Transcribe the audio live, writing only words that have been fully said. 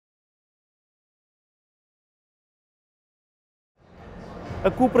A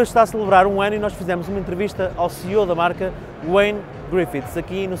CUPRA está a celebrar um ano e nós fizemos uma entrevista ao CEO da marca, Wayne Griffiths,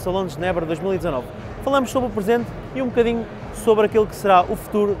 aqui no Salão de Genebra 2019. Falamos sobre o presente e um bocadinho sobre aquilo que será o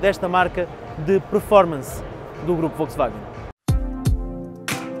futuro desta marca de performance do grupo Volkswagen.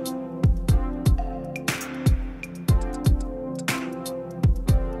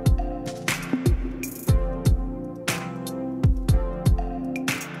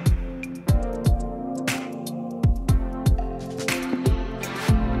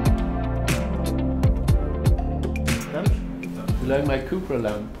 You like my CUPRA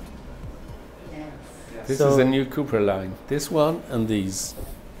lamp? Yes. This So- is a new CUPRA line. This one and these.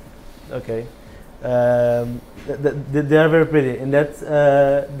 Okay. They are very pretty, and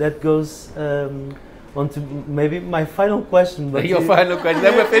that goes on to maybe my final question. But Your final question.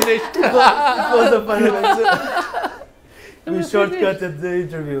 Then we're finished. it was the final question. We shortcutted the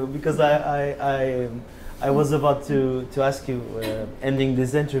interview because I was about to ask you, ending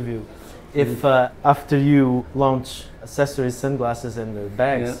this interview, if after you launch accessories, sunglasses, and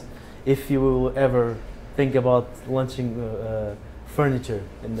bags, if you will ever think about launching furniture,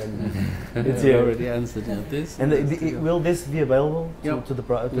 and then it's I here. already answered this. And will this be available Yeah. to the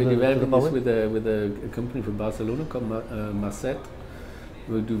We're to the developing this public? with a company from Barcelona called Masset.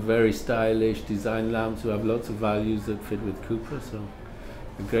 We'll do very stylish design lamps who have lots of values that fit with CUPRA. So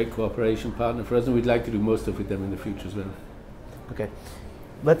a great cooperation partner for us, and we'd like to do more stuff with them in the future as well. Okay,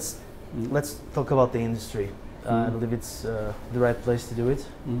 let's talk about the industry. I believe it's the right place to do it.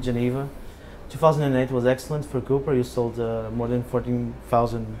 Geneva. 2008 was excellent for CUPRA. You sold more than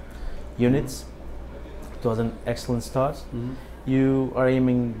 14,000 units. It was an excellent start. You are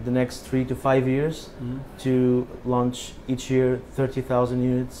aiming the next 3 to 5 years to launch each year 30,000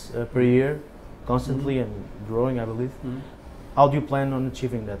 units per year, constantly and growing, I believe. How do you plan on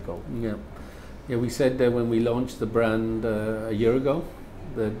achieving that goal? Yeah. We said that when we launched the brand a year ago,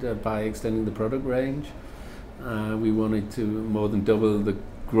 that by extending the product range, we wanted to more than double the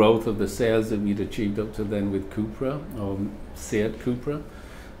growth of the sales that we'd achieved up to then with CUPRA, or Seat CUPRA.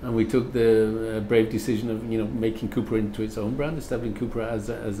 And we took the brave decision of making CUPRA into its own brand, establishing CUPRA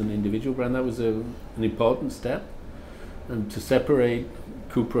as an individual brand. That was an important step, and to separate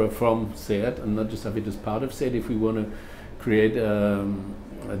CUPRA from Seat and not just have it as part of Seat, if we want to create a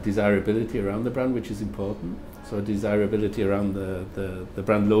desirability around the brand, which is important. So a desirability around the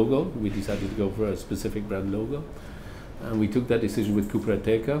brand logo. We decided to go for a specific brand logo, and we took that decision with CUPRA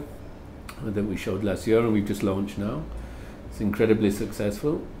Ateca that we showed last year, and we've just launched now. It's incredibly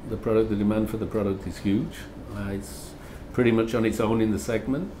successful. The demand for the product is huge. It's pretty much on its own in the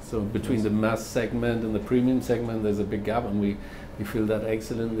segment. So between the mass segment and the premium segment, there's a big gap, and we fill that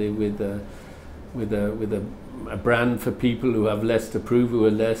excellently with a brand for people who have less to prove, who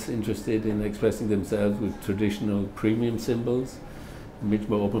are less interested in expressing themselves with traditional premium symbols, much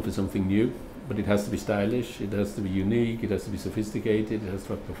more open for something new. But it has to be stylish, it has to be unique, it has to be sophisticated, it has to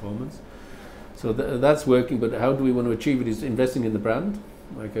have performance. So that's working, but how do we want to achieve it is investing in the brand,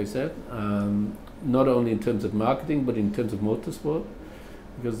 like I said, not only in terms of marketing, but in terms of motorsport,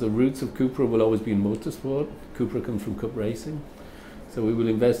 because the roots of CUPRA will always be in motorsport. CUPRA comes from Cup Racing. So we will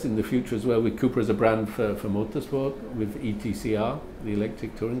invest in the future as well with CUPRA as a brand for motorsport, with ETCR, the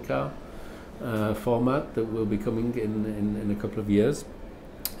electric touring car format that will be coming in a couple of years,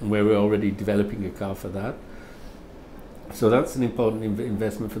 where we're already developing a car for that. So that's an important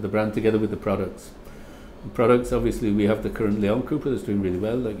investment for the brand, together with the products. The products, obviously, we have the current Leon Cupra that's doing really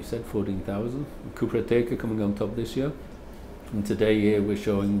well, like you said, 14,000. CUPRA Ateca coming on top this year. And today here we're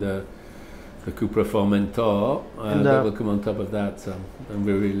showing the CUPRA Formentor that will come on top of that. So and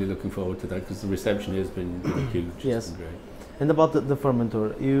we're really looking forward to that, because the reception has been huge. Yes. It's been great. And about the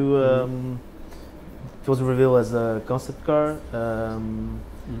Formentor, it was revealed as a concept car,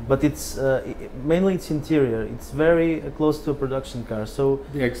 but it's mainly its interior. It's very close to a production car. So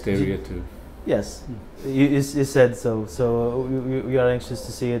The exterior too. yes, you said so. So we are anxious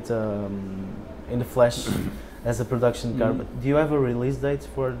to see it in the flesh as a production car. But do you have a release date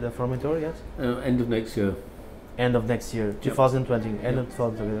for the Formentor yet? End of next year. End of next year, 2020. End of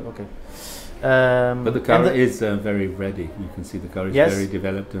 2020. Okay. But the car is very ready. You can see the car is very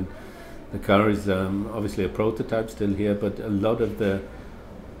developed, and the car is obviously a prototype still here, but a lot of the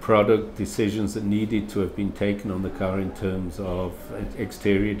product decisions that needed to have been taken on the car in terms of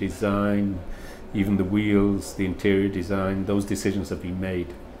exterior design, even the wheels, the interior design, those decisions have been made.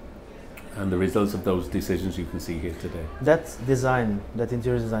 And the results of those decisions you can see here today. That design, that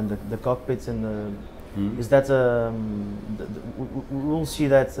interior design, the cockpits and the is that we'll see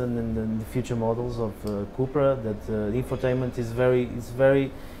that in the future models of CUPRA, that the infotainment is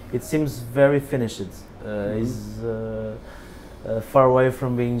very, it seems very finished. far away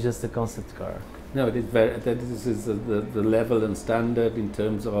from being just a concept car. No, it is this is the level and standard in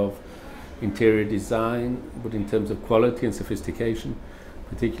terms of interior design, but in terms of quality and sophistication,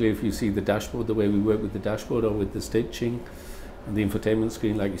 particularly if you see the dashboard, the way we work with the dashboard or with the stitching, and the infotainment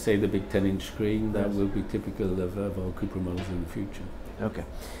screen, like you say, the big 10-inch screen, that will be typical of all CUPRA models in the future. Okay.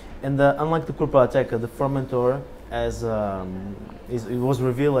 And unlike the CUPRA Ateca, the Formentor it was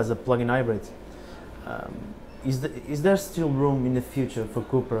revealed as a plug-in hybrid. Is there still room in the future for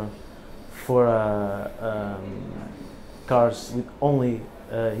CUPRA for cars with only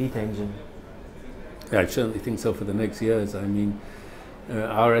heat engine? Yeah, I certainly think so for the next years. I mean,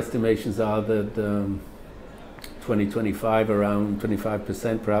 our estimations are that 2025, around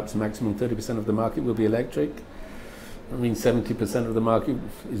 25%, perhaps maximum 30% of the market will be electric. I mean, 70% of the market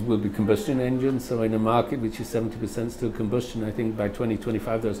will be combustion engines. So in a market which is 70% still combustion, I think by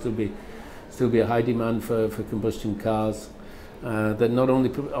 2025 there'll still be a high demand for combustion cars that not only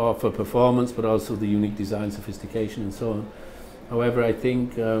offer performance but also the unique design, sophistication, and so on. However, I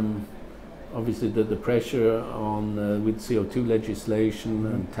think obviously the pressure on with CO2 legislation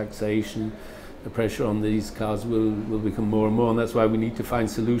and taxation, the pressure on these cars will become more and more, and that's why we need to find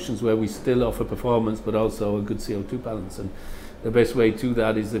solutions where we still offer performance but also a good CO2 balance. And the best way to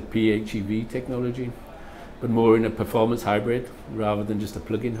that is the PHEV technology, but more in a performance hybrid rather than just a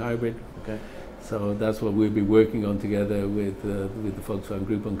plug-in hybrid. Okay. So that's what we'll be working on together with the Volkswagen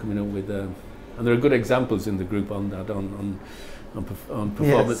Group on coming up with, and there are good examples in the group on that, on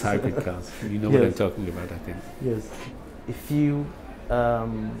performance hybrid cars. You know what I'm talking about, I think. Yes. If you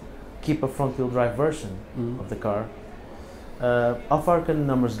keep a front-wheel drive version of the car, how far can the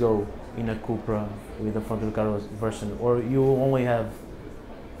numbers go in a CUPRA with a front-wheel car version, or you only have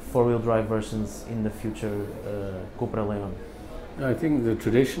four-wheel drive versions in the future CUPRA Leon? I think the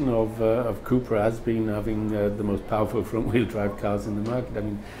tradition of CUPRA has been having the most powerful front-wheel drive cars in the market. I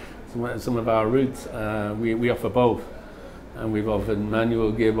mean, some of our routes, we offer both. And we've offered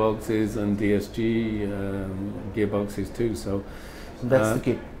manual gearboxes and DSG gearboxes too. So that's the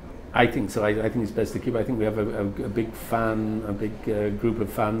key. I think so. I think it's best to keep. I think we have a big group of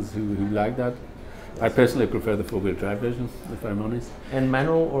fans who like that. I personally prefer the four-wheel drive version, if I'm honest. And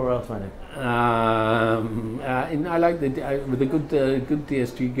manual or automatic? I like with a good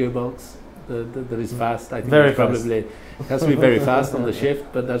DSG gearbox that is fast. I think very probably it has to be very fast on the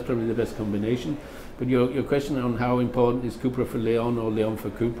shift, but that's probably the best combination. But your question on how important is CUPRA for Leon or Leon for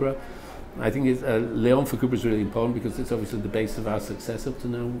CUPRA, I think Leon for CUPRA is really important because it's obviously the base of our success up to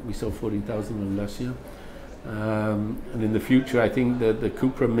now. We sold 14,000 last year. And in the future, I think that the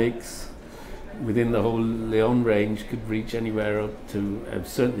CUPRA mix within the whole Leon range could reach anywhere up to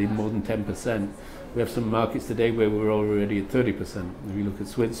certainly more than 10%. We have some markets today where we're already at 30%. If you look at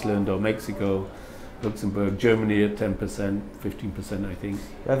Switzerland or Mexico, Luxembourg, Germany at 10%, 15%, I think.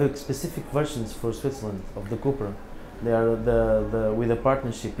 You have specific versions for Switzerland of the CUPRA. They are the with a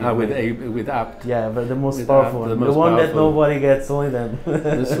partnership. With apt. Yeah, but the most powerful one. The one that nobody gets, only them.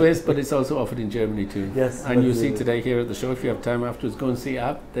 The Swiss, but it's also offered in Germany too. Yes. And you see today here at the show, if you have time afterwards, go and see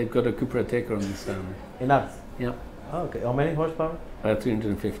apt. They've got a CUPRA Ateca on the stand. In apt? Yeah. Oh, okay. How many horsepower?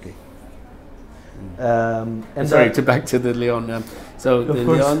 350. And back to the Leon. So the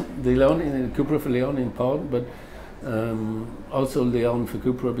Leon in CUPRA for Leon in important, but also Leon for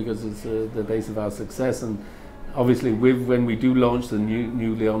CUPRA because it's the base of our success. And obviously, when we do launch the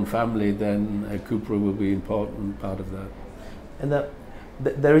new Leon family, then CUPRA will be an important part of that. And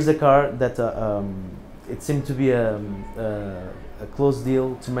there is a car that it seemed to be a close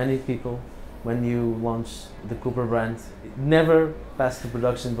deal to many people when you launched the CUPRA brand. It never passed to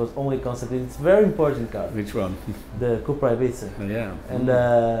production, but only concept. It's a very important car. Which one? The CUPRA Ibiza. Oh, yeah.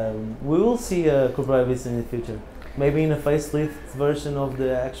 And we will see a CUPRA Ibiza in the future. Maybe in a facelift version of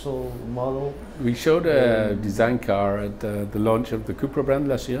the actual model. We showed a design car at the launch of the CUPRA brand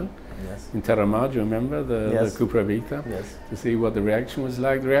last year. Yes. In Terramar, do you remember the CUPRA Vita? Yes. To see what the reaction was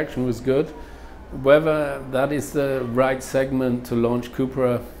like. The reaction was good. Whether that is the right segment to launch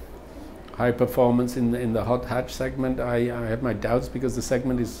CUPRA high performance in the hot hatch segment, I have my doubts because the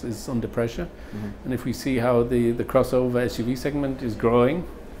segment is under pressure. And if we see how the crossover SUV segment is growing,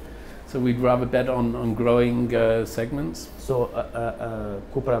 so we'd rather bet on growing segments. So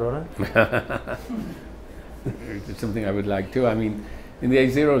CUPRA Aurora? It's something I would like to. I mean, in the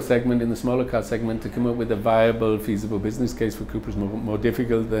A0 segment, in the smaller car segment, to come up with a viable, feasible business case for CUPRA is more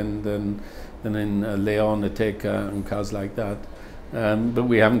difficult than in Leon, Ateca, and cars like that. But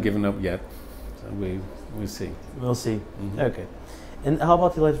we haven't given up yet, so we'll see. We'll see. Okay. And how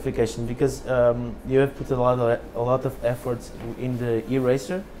about electrification? Because you have put a lot of efforts in the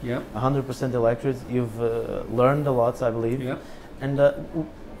e-racer. Yeah. 100% electric. You've learned a lot, I believe. Yeah. And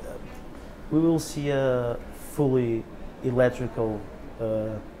we will see a fully electrical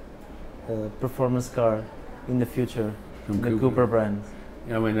performance car in the future, From the Cupra brand.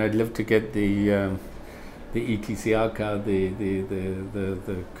 I mean, I'd love to get the ETCR car, the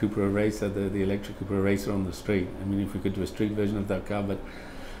Cupra Racer, the electric Cupra Racer on the street. I mean, if we could do a street version of that car, but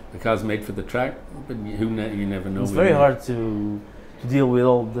the car's made for the track, but you never know. It's very hard to deal with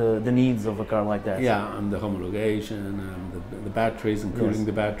all the needs of a car like that. Yeah, and the homologation, and the batteries, and cooling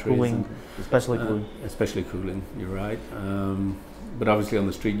the batteries. Cooling, especially cooling. Especially cooling, you're right. But obviously on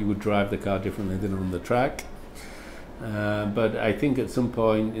the street you would drive the car differently than on the track. But I think at some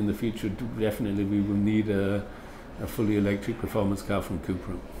point in the future, definitely we will need a fully electric performance car from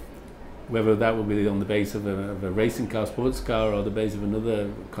Cupra. Whether that will be on the base of a racing car, sports car, or the base of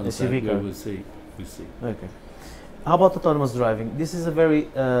another concept, we will see. We'll see. Okay. How about autonomous driving? This is a very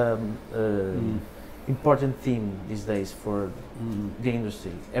important theme these days for the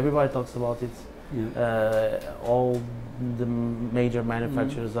industry. Everybody talks about it. Yeah. All the major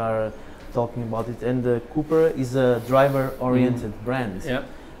manufacturers are talking about it, and Cupra is a driver-oriented brand. Yeah.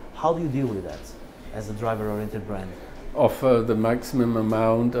 How do you deal with that as a driver-oriented brand? Offer the maximum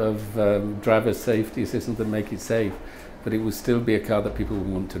amount of driver safety assistance that make it safe, but it will still be a car that people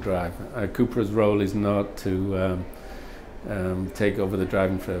will want to drive. Cupra's role is not to take over the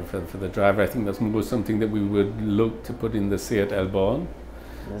driving for the driver. I think that's more something that we would look to put in the Seat Elborn.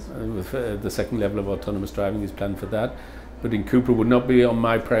 Yes. With the second level of autonomous driving is planned for that. But in Cupra would not be on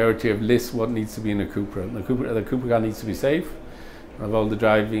my priority of list what needs to be in a Cupra. The Cupra car needs to be safe, have all the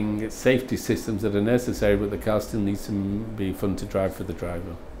driving safety systems that are necessary, but the car still needs to be fun to drive for the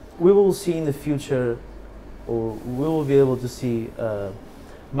driver. We will see in the future, or we will be able to see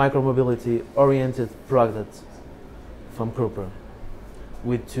micromobility oriented products from Cupra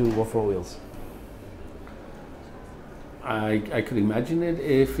with 2 or 4 wheels. I could imagine it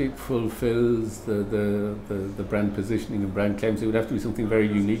if it fulfills the brand positioning and brand claims. It would have to be something very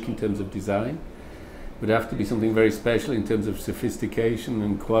unique in terms of design. It would have to be something very special in terms of sophistication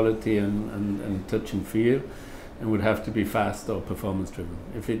and quality and touch and feel, and would have to be fast or performance driven.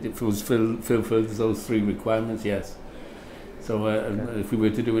 If it fulfills those 3 requirements, yes. So if we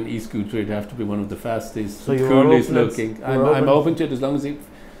were to do an e-scooter, it'd have to be one of the fastest, so coolest looking. I'm open to it as long as it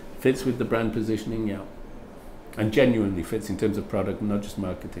fits with the brand positioning, yeah. And genuinely fits in terms of product, not just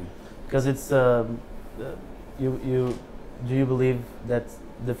marketing. Because it's do you believe that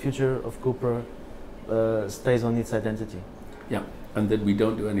the future of Cupra stays on its identity? Yeah, and that we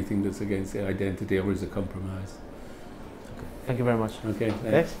don't do anything that's against the identity or is a compromise. Okay. Thank you very much. Okay,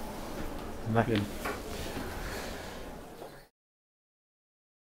 Thanks. Bye. Good.